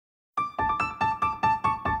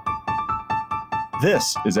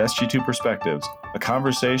This is SG2 Perspectives, a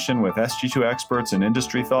conversation with SG2 experts and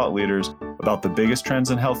industry thought leaders about the biggest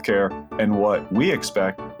trends in healthcare and what we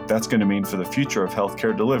expect that's going to mean for the future of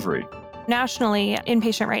healthcare delivery. Nationally,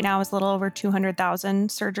 inpatient right now is a little over 200,000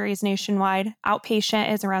 surgeries nationwide.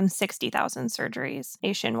 Outpatient is around 60,000 surgeries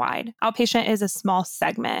nationwide. Outpatient is a small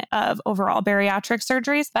segment of overall bariatric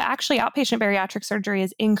surgeries, but actually outpatient bariatric surgery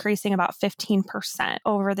is increasing about 15%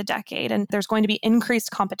 over the decade. And there's going to be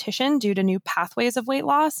increased competition due to new pathways of weight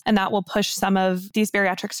loss, and that will push some of these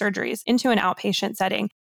bariatric surgeries into an outpatient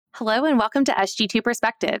setting. Hello and welcome to SG2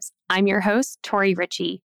 Perspectives. I'm your host, Tori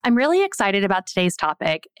Ritchie. I'm really excited about today's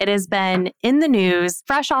topic. It has been in the news,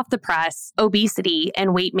 fresh off the press, obesity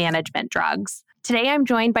and weight management drugs. Today, I'm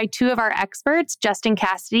joined by two of our experts, Justin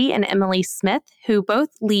Cassidy and Emily Smith, who both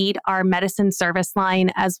lead our medicine service line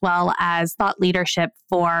as well as thought leadership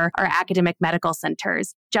for our academic medical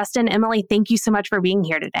centers. Justin, Emily, thank you so much for being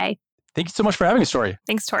here today. Thank you so much for having us, Tori.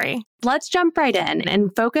 Thanks, Tori. Let's jump right in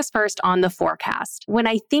and focus first on the forecast. When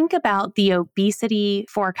I think about the obesity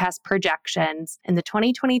forecast projections in the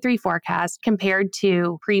 2023 forecast compared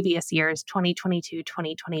to previous years, 2022,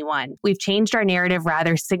 2021, we've changed our narrative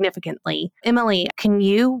rather significantly. Emily, can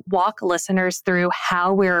you walk listeners through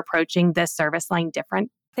how we're approaching this service line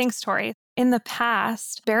different? Thanks, Tori. In the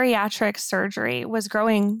past, bariatric surgery was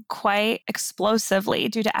growing quite explosively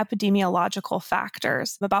due to epidemiological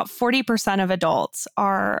factors. About 40% of adults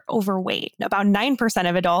are overweight. About 9%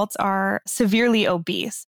 of adults are severely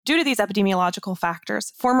obese. Due to these epidemiological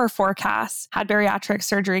factors, former forecasts had bariatric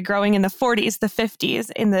surgery growing in the 40s, the 50s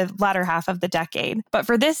in the latter half of the decade. But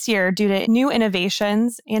for this year, due to new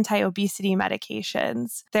innovations, anti-obesity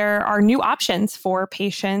medications, there are new options for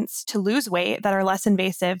patients to lose weight that are less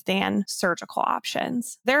invasive than surgical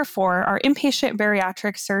options. Therefore, our inpatient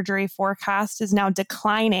bariatric surgery forecast is now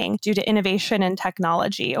declining due to innovation and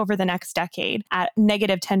technology over the next decade at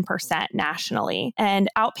negative 10% nationally. And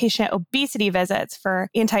outpatient obesity visits for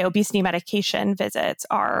anti-obesity medication visits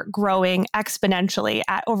are growing exponentially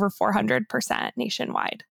at over 400%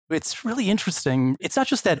 nationwide. It's really interesting. It's not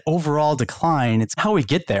just that overall decline, it's how we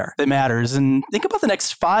get there that matters. And think about the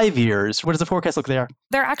next 5 years. What does the forecast look there?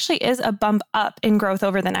 There actually is a bump up in growth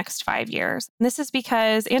over the next 5 years. And this is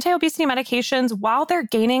because anti-obesity medications, while they're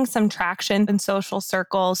gaining some traction in social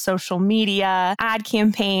circles, social media, ad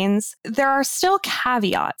campaigns, there are still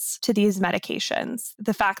caveats to these medications.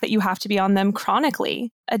 The fact that you have to be on them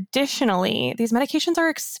chronically. Additionally, these medications are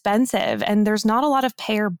expensive and there's not a lot of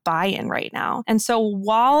payer buy-in right now. And so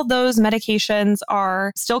while those medications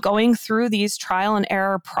are still going through these trial and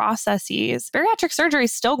error processes, bariatric surgery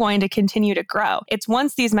is still going to continue to grow. It's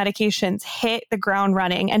once these medications hit the ground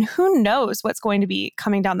running, and who knows what's going to be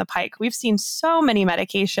coming down the pike. We've seen so many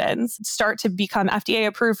medications start to become FDA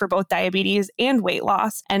approved for both diabetes and weight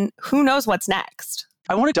loss, and who knows what's next.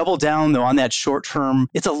 I want to double down, though, on that short term.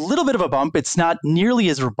 It's a little bit of a bump. It's not nearly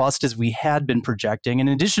as robust as we had been projecting. And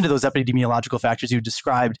in addition to those epidemiological factors you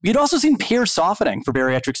described, we had also seen payer softening for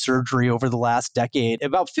bariatric surgery over the last decade.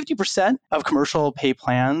 About 50% of commercial pay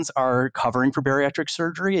plans are covering for bariatric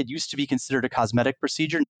surgery. It used to be considered a cosmetic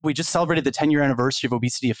procedure. We just celebrated the 10-year anniversary of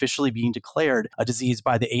obesity officially being declared a disease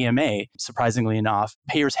by the AMA, surprisingly enough.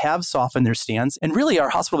 Payers have softened their stance. And really, our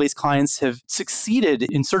hospital-based clients have succeeded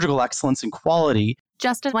in surgical excellence and quality.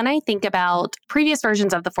 Justin, when I think about previous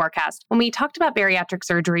versions of the forecast, when we talked about bariatric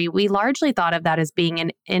surgery, we largely thought of that as being an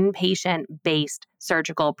inpatient-based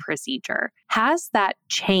surgical procedure. Has that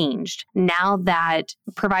changed now that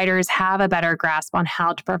providers have a better grasp on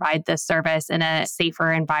how to provide this service in a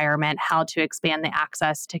safer environment, how to expand the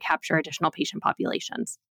access to capture additional patient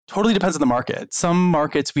populations? Totally depends on the market. Some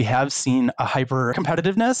markets we have seen a hyper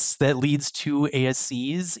competitiveness that leads to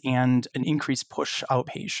ASCs and an increased push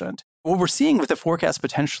outpatient. What we're seeing with the forecast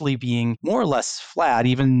potentially being more or less flat,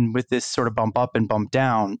 even with this sort of bump up and bump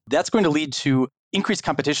down, that's going to lead to increased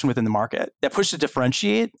competition within the market. That push to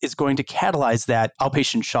differentiate is going to catalyze that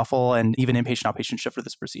outpatient shuffle and even inpatient-outpatient shift for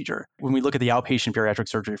this procedure. When we look at the outpatient bariatric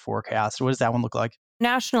surgery forecast, what does that one look like?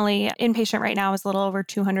 Nationally, inpatient right now is a little over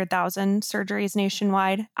 200,000 surgeries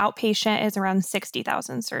nationwide. Outpatient is around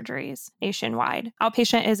 60,000 surgeries nationwide.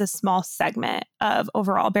 Outpatient is a small segment of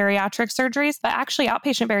overall bariatric surgeries, but actually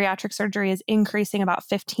outpatient bariatric surgery is increasing about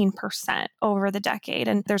 15% over the decade.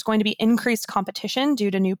 And there's going to be increased competition due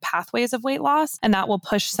to new pathways of weight loss, And that will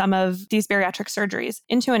push some of these bariatric surgeries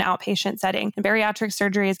into an outpatient setting. And bariatric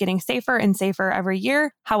surgery is getting safer and safer every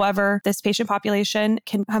year. However, this patient population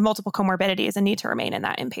can have multiple comorbidities and need to remain in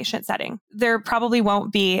that inpatient setting. There probably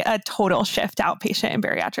won't be a total shift to outpatient in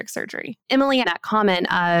bariatric surgery. Emily, that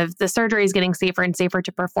comment of the surgery is getting safer and safer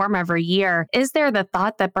to perform every year, is there the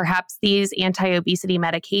thought that perhaps these anti-obesity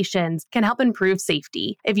medications can help improve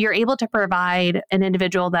safety? If you're able to provide an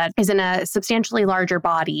individual that is in a substantially larger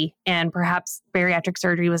body and perhaps bariatric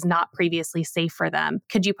surgery was not previously safe for them,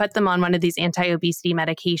 could you put them on one of these anti-obesity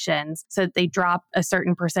medications so that they drop a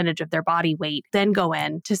certain percentage of their body weight, then go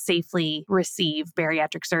in to safely receive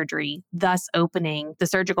bariatric surgery, thus opening the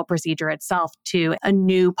surgical procedure itself to a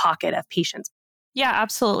new pocket of patients? Yeah,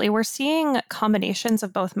 absolutely. We're seeing combinations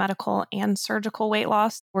of both medical and surgical weight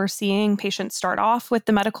loss. We're seeing patients start off with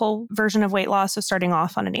the medical version of weight loss, so starting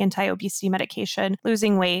off on an anti-obesity medication,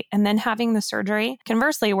 losing weight, and then having the surgery.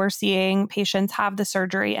 Conversely, we're seeing patients have the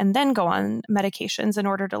surgery and then go on medications in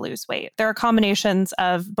order to lose weight. There are combinations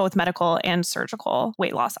of both medical and surgical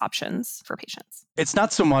weight loss options for patients. It's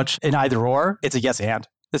not so much an either or, it's a yes and.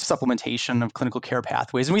 The supplementation of clinical care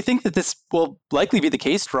pathways. And we think that this will likely be the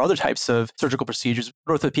case for other types of surgical procedures,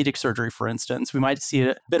 orthopedic surgery, for instance. We might see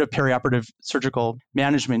a bit of perioperative surgical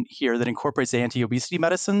management here that incorporates anti-obesity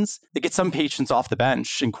medicines that get some patients off the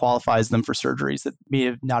bench and qualifies them for surgeries that may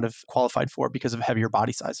have not have qualified for because of heavier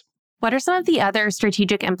body size. What are some of the other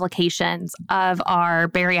strategic implications of our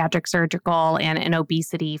bariatric surgical and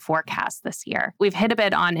obesity forecast this year? We've hit a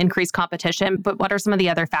bit on increased competition, but what are some of the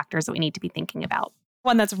other factors that we need to be thinking about?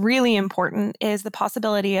 One that's really important is the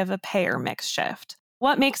possibility of a payer mix shift.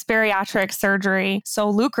 What makes bariatric surgery so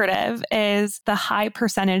lucrative is the high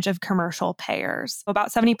percentage of commercial payers.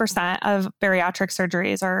 About 70% of bariatric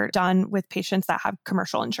surgeries are done with patients that have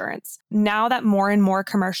commercial insurance. Now that more and more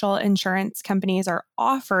commercial insurance companies are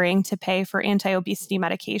offering to pay for anti-obesity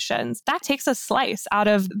medications, that takes a slice out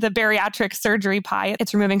of the bariatric surgery pie.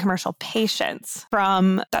 It's removing commercial patients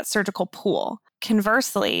from that surgical pool.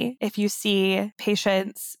 Conversely, if you see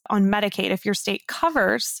patients on Medicaid, if your state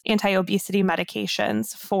covers anti-obesity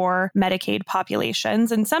medications for Medicaid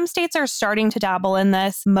populations, and some states are starting to dabble in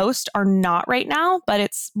this, most are not right now, but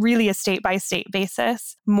it's really a state-by-state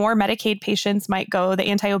basis. More Medicaid patients might go the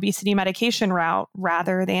anti-obesity medication route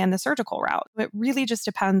rather than the surgical route. It really just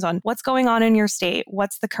depends on what's going on in your state,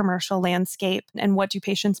 what's the commercial landscape, and what do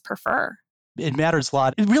patients prefer. It matters a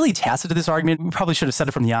lot. It really tacit to this argument. We probably should have said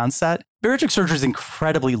it from the onset. Bariatric surgery is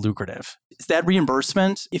incredibly lucrative. Is that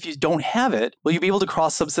reimbursement? If you don't have it, will you be able to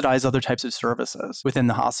cross-subsidize other types of services within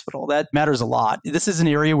the hospital? That matters a lot. This is an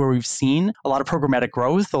area where we've seen a lot of programmatic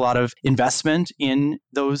growth, a lot of investment in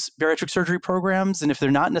those bariatric surgery programs. And if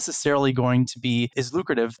they're not necessarily going to be as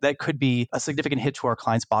lucrative, that could be a significant hit to our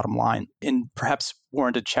clients' bottom line and perhaps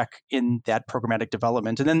warrant a check in that programmatic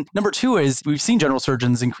development. And then number two is we've seen general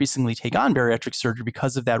surgeons increasingly take on bariatric surgery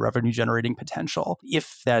because of that revenue generating potential.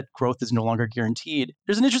 If that growth is no longer guaranteed,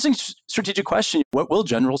 there's an interesting strategic question. What will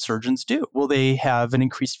general surgeons do? Will they have an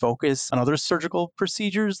increased focus on other surgical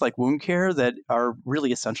procedures like wound care that are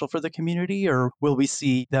really essential for the community? Or will we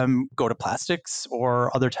see them go to plastics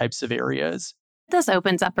or other types of areas? This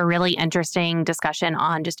opens up a really interesting discussion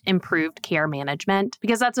on just improved care management,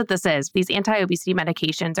 because that's what this is. These anti-obesity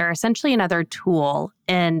medications are essentially another tool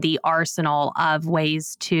in the arsenal of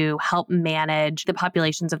ways to help manage the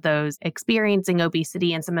populations of those experiencing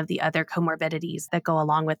obesity and some of the other comorbidities that go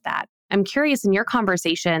along with that. I'm curious, in your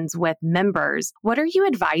conversations with members, what are you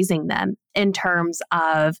advising them in terms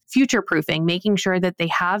of future-proofing, making sure that they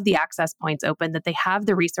have the access points open, that they have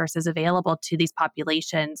the resources available to these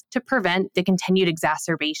populations to prevent the continued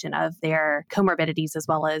exacerbation of their comorbidities as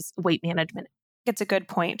well as weight management? It's a good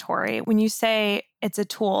point, Tori. When you say it's a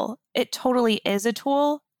tool, it totally is a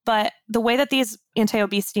tool. But the way that these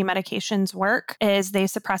anti-obesity medications work is they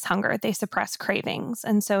suppress hunger, they suppress cravings.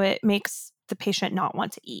 And so it makes the patient not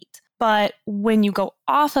want to eat. But when you go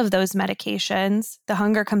off of those medications, the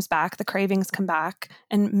hunger comes back, the cravings come back,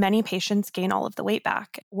 and many patients gain all of the weight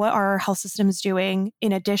back. What are health systems doing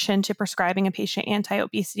in addition to prescribing a patient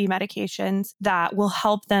anti-obesity medications that will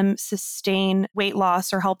help them sustain weight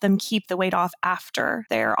loss or help them keep the weight off after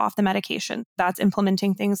they're off the medication? That's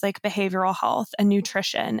implementing things like behavioral health and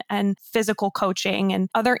nutrition and physical coaching and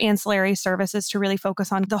other ancillary services to really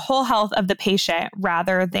focus on the whole health of the patient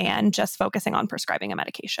rather than just focusing on prescribing a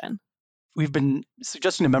medication. We've been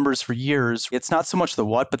suggesting to members for years, it's not so much the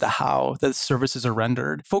what, but the how that services are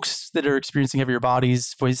rendered. Folks that are experiencing heavier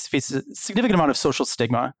bodies face a significant amount of social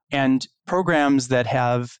stigma. And Programs that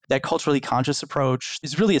have that culturally conscious approach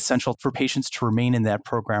is really essential for patients to remain in that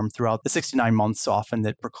program throughout the 69 months often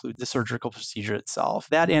that preclude the surgical procedure itself.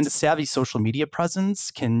 That and savvy social media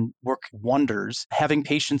presence can work wonders. Having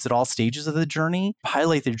patients at all stages of the journey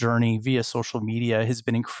highlight their journey via social media has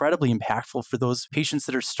been incredibly impactful for those patients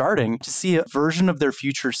that are starting to see a version of their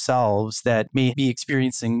future selves that may be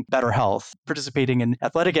experiencing better health, participating in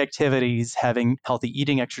athletic activities, having healthy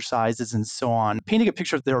eating exercises, and so on, painting a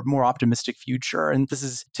picture of their more optimistic future. And this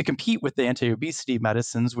is to compete with the anti-obesity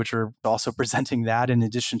medicines, which are also presenting that in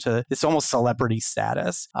addition to this almost celebrity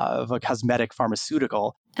status of a cosmetic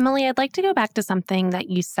pharmaceutical. Emily, I'd like to go back to something that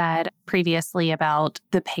you said previously about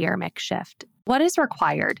the payer mix shift. What is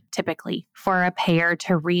required typically for a payer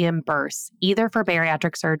to reimburse either for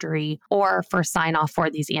bariatric surgery or for sign off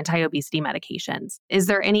for these anti-obesity medications? Is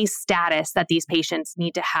there any status that these patients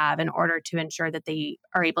need to have in order to ensure that they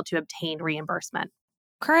are able to obtain reimbursement?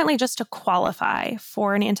 Currently, just to qualify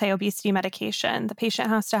for an anti-obesity medication, the patient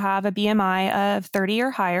has to have a BMI of 30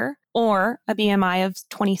 or higher, or a BMI of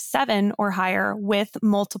 27 or higher with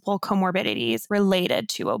multiple comorbidities related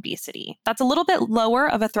to obesity. That's a little bit lower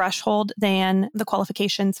of a threshold than the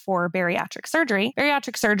qualifications for bariatric surgery.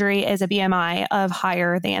 Bariatric surgery is a BMI of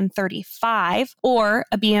higher than 35 or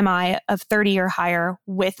a BMI of 30 or higher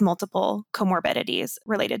with multiple comorbidities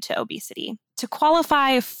related to obesity. To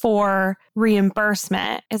qualify for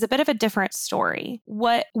reimbursement is a bit of a different story.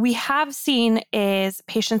 What we have seen is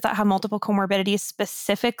patients that have multiple comorbidities,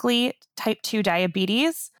 specifically type 2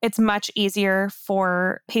 diabetes. It's much easier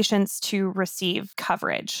for patients to receive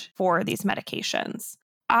coverage for these medications.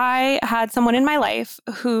 I had someone in my life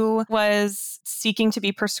who was seeking to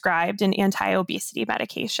be prescribed an anti-obesity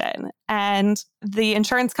medication. And the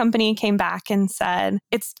insurance company came back and said,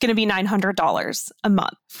 it's going to be $900 a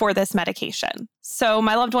month for this medication. So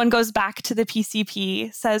my loved one goes back to the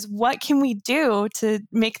PCP, says, what can we do to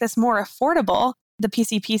make this more affordable? The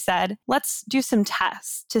PCP said, let's do some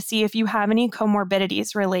tests to see if you have any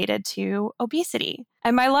comorbidities related to obesity.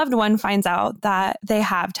 And my loved one finds out that they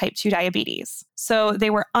have type 2 diabetes. So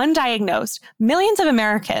they were undiagnosed. Millions of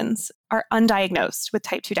Americans are undiagnosed with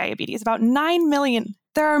type 2 diabetes, about 9 million.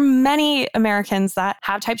 There are many Americans that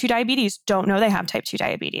have type 2 diabetes, don't know they have type 2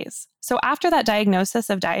 diabetes. So after that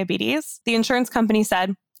diagnosis of diabetes, the insurance company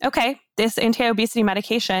said, okay, this anti-obesity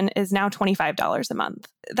medication is now $25 a month.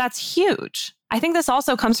 That's huge. I think this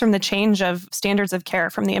also comes from the change of standards of care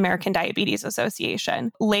from the American Diabetes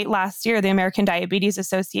Association. Late last year, the American Diabetes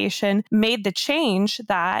Association made the change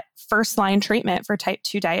that first-line treatment for type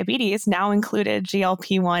 2 diabetes now included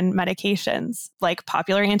GLP-1 medications, like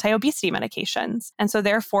popular anti-obesity medications. And so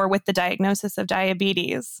therefore, with the diagnosis of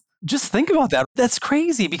diabetes, just think about that. That's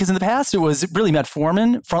crazy because in the past, it was really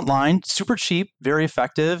metformin, frontline, super cheap, very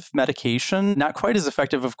effective medication. Not quite as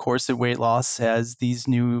effective, of course, at weight loss as these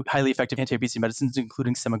new highly effective anti-obesity medicines,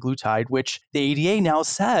 including semaglutide, which the ADA now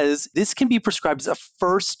says this can be prescribed as a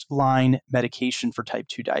first-line medication for type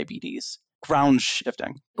 2 diabetes. Ground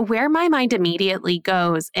shifting. Where my mind immediately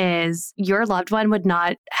goes is your loved one would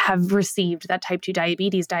not have received that type 2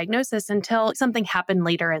 diabetes diagnosis until something happened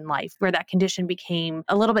later in life where that condition became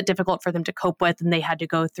a little bit difficult for them to cope with and they had to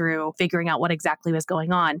go through figuring out what exactly was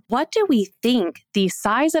going on. What do we think the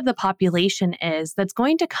size of the population is that's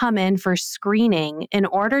going to come in for screening in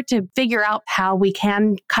order to figure out how we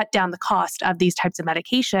can cut down the cost of these types of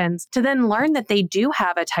medications to then learn that they do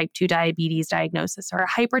have a type 2 diabetes diagnosis or a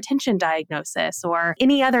hypertension diagnosis or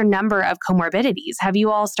any other number of comorbidities? Have you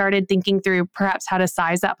all started thinking through perhaps how to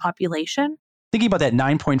size that population? Thinking about that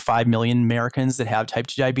 9.5 million Americans that have type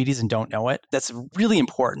 2 diabetes and don't know it, that's really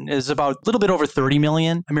important. There's about a little bit over 30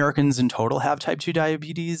 million Americans in total have type 2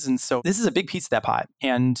 diabetes. And so this is a big piece of that pie.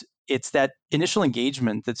 And it's that initial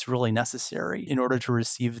engagement that's really necessary in order to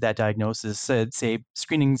receive that diagnosis. Say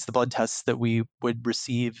screenings, the blood tests that we would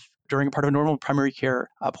receive during a part of a normal primary care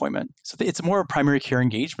appointment. So it's more a primary care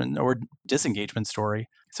engagement or disengagement story.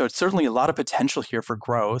 So it's certainly a lot of potential here for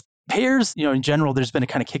growth. Payers, in general, there's been a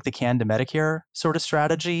kind of kick the can to Medicare sort of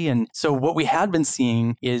strategy. And so what we had been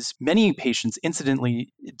seeing is many patients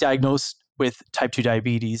incidentally diagnosed with type 2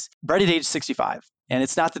 diabetes right at age 65. And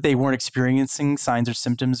it's not that they weren't experiencing signs or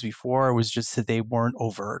symptoms before, it was just that they weren't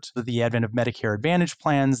overt. With the advent of Medicare Advantage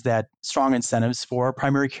plans, that strong incentives for a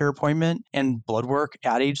primary care appointment and blood work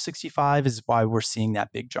at age 65 is why we're seeing that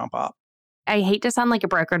big jump up. I hate to sound like a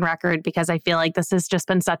broken record because I feel like this has just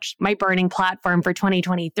been such my burning platform for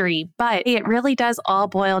 2023, but it really does all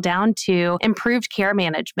boil down to improved care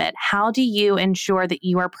management. How do you ensure that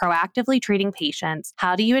you are proactively treating patients?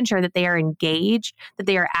 How do you ensure that they are engaged, that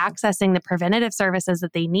they are accessing the preventative services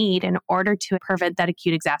that they need in order to prevent that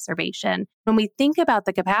acute exacerbation? When we think about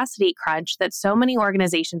the capacity crunch that so many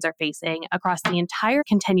organizations are facing across the entire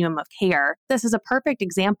continuum of care, this is a perfect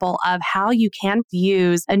example of how you can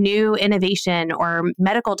use a new innovation or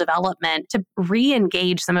medical development to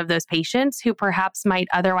re-engage some of those patients who perhaps might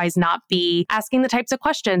otherwise not be asking the types of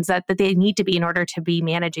questions that they need to be in order to be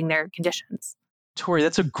managing their conditions. Tori,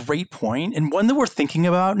 that's a great point, and one that we're thinking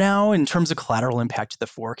about now in terms of collateral impact to the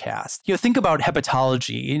forecast. Think about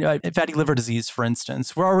hepatology, fatty liver disease, for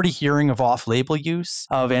instance. We're already hearing of off-label use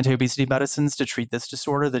of anti-obesity medicines to treat this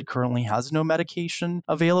disorder that currently has no medication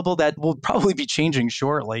available. That will probably be changing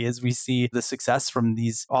shortly as we see the success from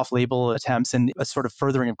these off-label attempts and a sort of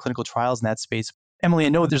furthering of clinical trials in that space. Emily, I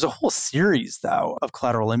know there's a whole series, though, of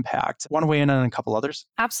collateral impact. Want to weigh in on a couple others?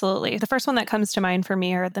 Absolutely. The first one that comes to mind for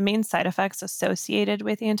me are the main side effects associated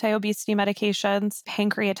with anti-obesity medications,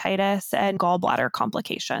 pancreatitis, and gallbladder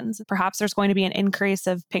complications. Perhaps there's going to be an increase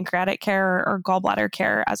of pancreatic care or gallbladder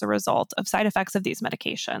care as a result of side effects of these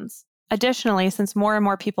medications. Additionally, since more and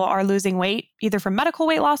more people are losing weight, either from medical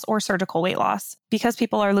weight loss or surgical weight loss, because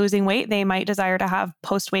people are losing weight, they might desire to have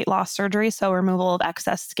post-weight loss surgery, so removal of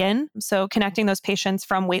excess skin. So connecting those patients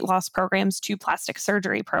from weight loss programs to plastic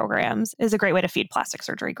surgery programs is a great way to feed plastic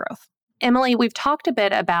surgery growth. Emily, we've talked a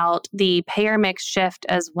bit about the payer mix shift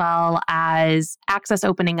as well as access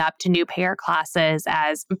opening up to new payer classes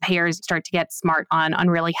as payers start to get smart on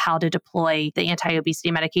really how to deploy the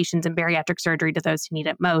anti-obesity medications and bariatric surgery to those who need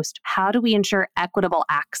it most. How do we ensure equitable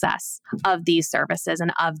access of these services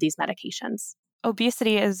and of these medications?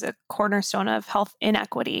 Obesity is a cornerstone of health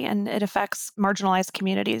inequity, and it affects marginalized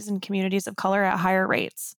communities and communities of color at higher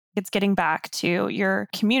rates. It's getting back to your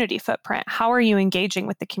community footprint. How are you engaging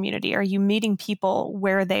with the community? Are you meeting people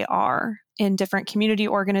where they are? In different community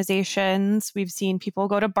organizations, we've seen people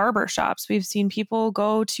go to barber shops. We've seen people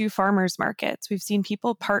go to farmers markets. We've seen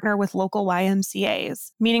people partner with local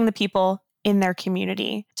YMCAs, meeting the people in their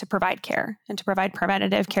community to provide care and to provide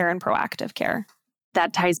preventative care and proactive care.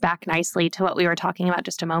 That ties back nicely to what we were talking about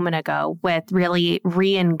just a moment ago with really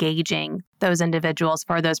re-engaging those individuals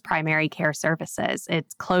for those primary care services.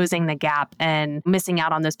 It's closing the gap and missing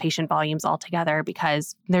out on those patient volumes altogether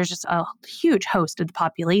because there's just a huge host of the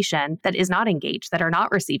population that is not engaged, that are not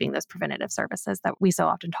receiving those preventative services that we so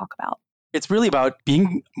often talk about. It's really about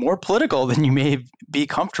being more political than you may be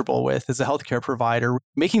comfortable with as a healthcare provider,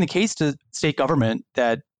 making the case to state government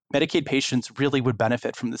that Medicaid patients really would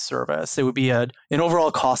benefit from this service. It would be an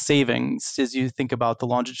overall cost savings as you think about the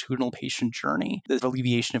longitudinal patient journey, the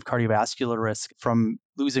alleviation of cardiovascular risk from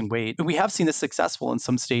losing weight. We have seen this successful in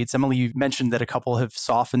some states. Emily, you mentioned that a couple have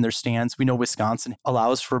softened their stance. We know Wisconsin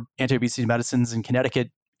allows for anti-obesity medicines, and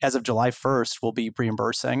Connecticut, as of July 1st, will be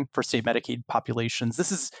reimbursing for state Medicaid populations.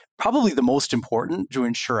 This is probably the most important to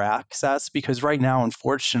ensure access because right now,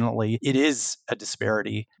 unfortunately, it is a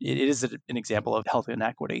disparity. It is an example of health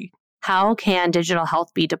inequity. How can digital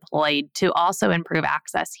health be deployed to also improve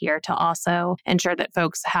access here, to also ensure that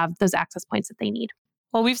folks have those access points that they need?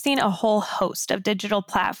 Well, we've seen a whole host of digital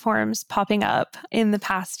platforms popping up in the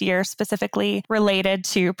past year, specifically related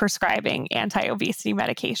to prescribing anti-obesity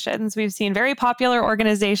medications. We've seen very popular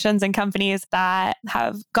organizations and companies that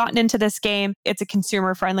have gotten into this game. It's a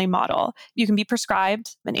consumer-friendly model. You can be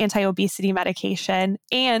prescribed an anti-obesity medication,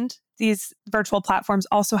 and these virtual platforms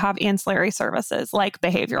also have ancillary services like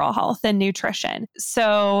behavioral health and nutrition.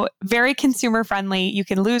 So very consumer-friendly. You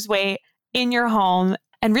can lose weight in your home.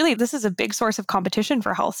 And really, this is a big source of competition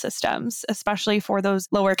for health systems, especially for those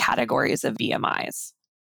lower categories of BMIs.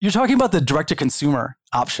 You're talking about the direct-to-consumer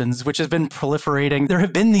options, which have been proliferating. There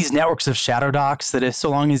have been these networks of shadow docs that if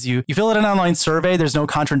so long as you fill out an online survey, there's no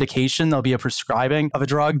contraindication, there'll be a prescribing of a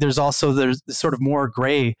drug. There's this sort of more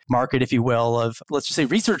gray market, if you will, of, let's just say,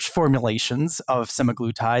 research formulations of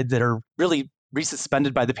semaglutide that are really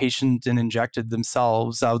resuspended by the patient and injected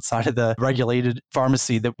themselves outside of the regulated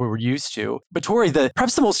pharmacy that we're used to. But Tori,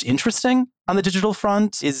 perhaps the most interesting on the digital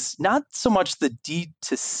front is not so much the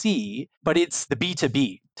D2C, but it's the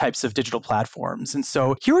B2B types of digital platforms. And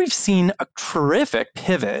so here we've seen a terrific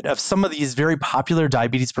pivot of some of these very popular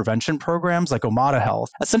diabetes prevention programs like Omada Health,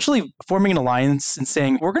 essentially forming an alliance and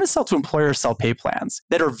saying, we're going to sell to employer self-pay plans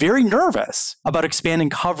that are very nervous about expanding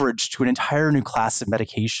coverage to an entire new class of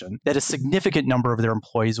medication that a significant number of their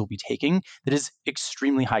employees will be taking that is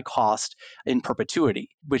extremely high cost in perpetuity,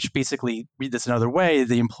 which basically, read this another way,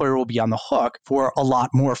 the employer will be on the hook hook for a lot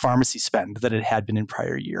more pharmacy spend than it had been in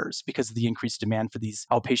prior years because of the increased demand for these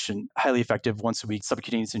outpatient, highly effective once-a-week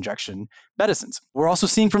subcutaneous injection medicines. We're also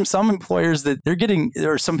seeing from some employers that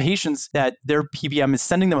there are some patients that their PBM is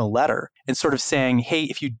sending them a letter and sort of saying, hey,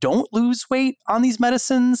 if you don't lose weight on these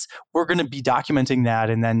medicines, we're going to be documenting that,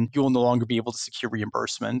 and then you will no longer be able to secure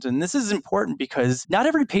reimbursement. And this is important because not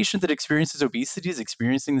every patient that experiences obesity is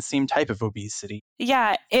experiencing the same type of obesity.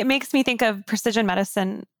 Yeah, it makes me think of precision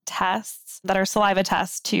medicine tests that are saliva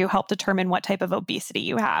tests to help determine what type of obesity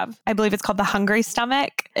you have. I believe it's called the hungry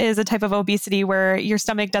stomach, is a type of obesity where your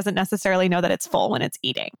stomach doesn't necessarily know that it's full when it's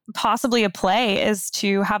eating. Possibly a play is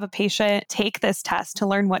to have a patient take this test to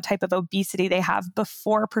learn what type of obesity they have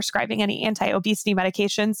before prescribing any anti-obesity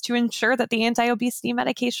medications to ensure that the anti-obesity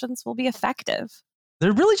medications will be effective.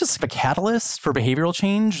 They're really just a catalyst for behavioral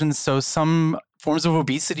change. And so some forms of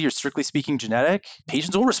obesity are strictly speaking genetic.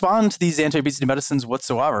 Patients will respond to these anti-obesity medicines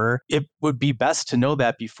whatsoever. It would be best to know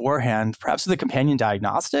that beforehand, perhaps with a companion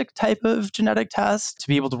diagnostic type of genetic test to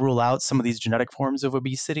be able to rule out some of these genetic forms of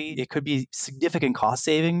obesity. It could be significant cost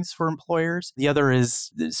savings for employers. The other is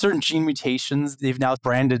certain gene mutations. They've now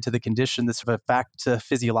branded to the condition this effect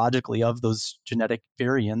physiologically of those genetic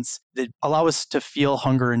variants that allow us to feel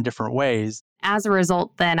hunger in different ways. As a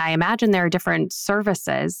result, then I imagine there are different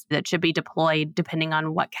services that should be deployed depending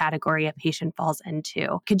on what category a patient falls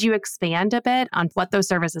into. Could you expand a bit on what those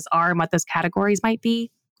services are and what those categories might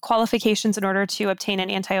be? Qualifications in order to obtain an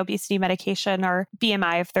anti-obesity medication are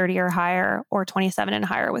BMI of 30 or higher or 27 and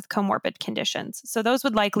higher with comorbid conditions. So those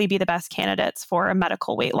would likely be the best candidates for a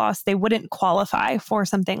medical weight loss. They wouldn't qualify for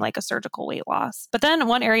something like a surgical weight loss. But then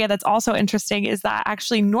one area that's also interesting is that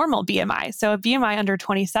actually normal BMI. So a BMI under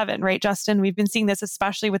 27, right, Justin? We've been seeing this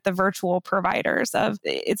especially with the virtual providers of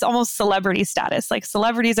it's almost celebrity status. Like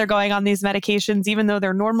celebrities are going on these medications even though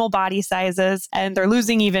they're normal body sizes and they're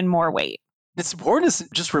losing even more weight. It's important to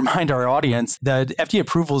just remind our audience that FDA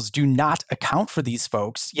approvals do not account for these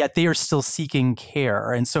folks, yet they are still seeking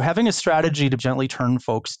care. And so having a strategy to gently turn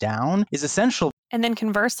folks down is essential. And then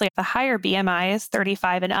conversely, the higher BMIs,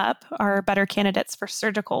 35 and up, are better candidates for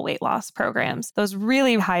surgical weight loss programs. Those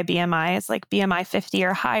really high BMIs, like BMI 50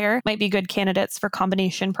 or higher, might be good candidates for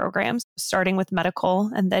combination programs, starting with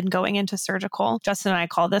medical and then going into surgical. Justin and I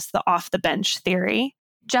call this the off-the-bench theory.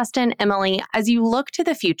 Justin, Emily, as you look to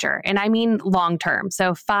the future, and I mean long term,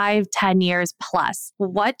 so 5-10 years plus,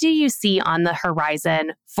 what do you see on the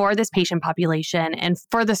horizon for this patient population and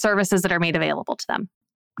for the services that are made available to them?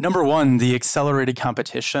 Number one, the accelerated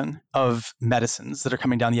competition of medicines that are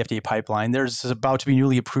coming down the FDA pipeline. There's about to be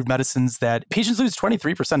newly approved medicines that patients lose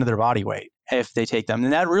 23% of their body weight if they take them.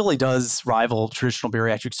 And that really does rival traditional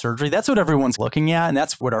bariatric surgery. That's what everyone's looking at, and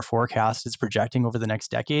that's what our forecast is projecting over the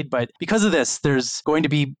next decade. But because of this, there's going to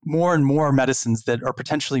be more and more medicines that are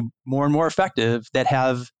potentially more and more effective that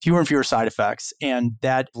have fewer and fewer side effects. And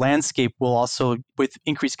that landscape will also, with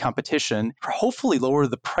increased competition, hopefully lower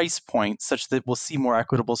the price point such that we'll see more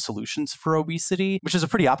equitable solutions for obesity, which is a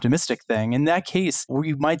pretty optimistic thing. In that case,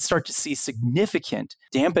 we might start to see significant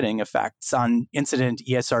dampening effects on incident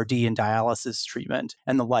ESRD and dialysis treatment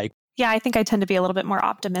and the like. Yeah, I think I tend to be a little bit more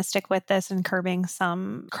optimistic with this and curbing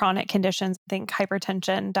some chronic conditions, think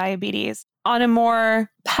hypertension, diabetes. On a more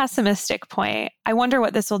pessimistic point, I wonder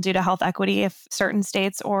what this will do to health equity if certain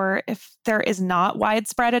states or if there is not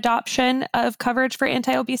widespread adoption of coverage for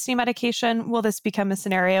anti-obesity medication. Will this become a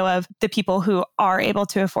scenario of the people who are able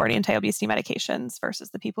to afford anti-obesity medications versus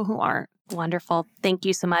the people who aren't? Wonderful. Thank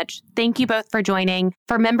you so much. Thank you both for joining.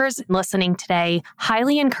 For members listening today,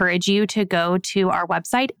 highly encourage you to go to our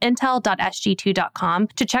website, intel.sg2.com,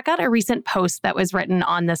 to check out a recent post that was written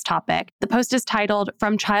on this topic. The post is titled,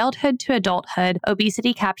 From Childhood to Adulthood,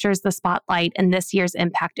 Obesity Captures the Spotlight in This Year's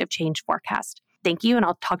Impact of Change Forecast. Thank you, and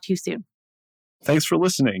I'll talk to you soon. Thanks for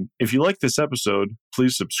listening. If you like this episode,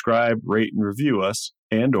 please subscribe, rate, and review us,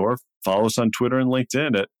 and/or follow us on Twitter and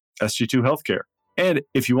LinkedIn at SG2 Healthcare. And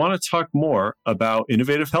if you want to talk more about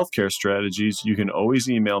innovative healthcare strategies, you can always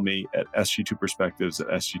email me at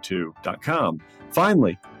sg2perspectives@sg2.com.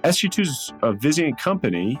 Finally, SG2 is a Vizient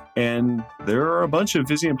company, and there are a bunch of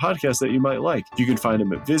Vizient podcasts that you might like. You can find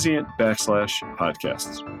them at Vizient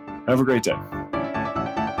 /podcasts. Have a great day.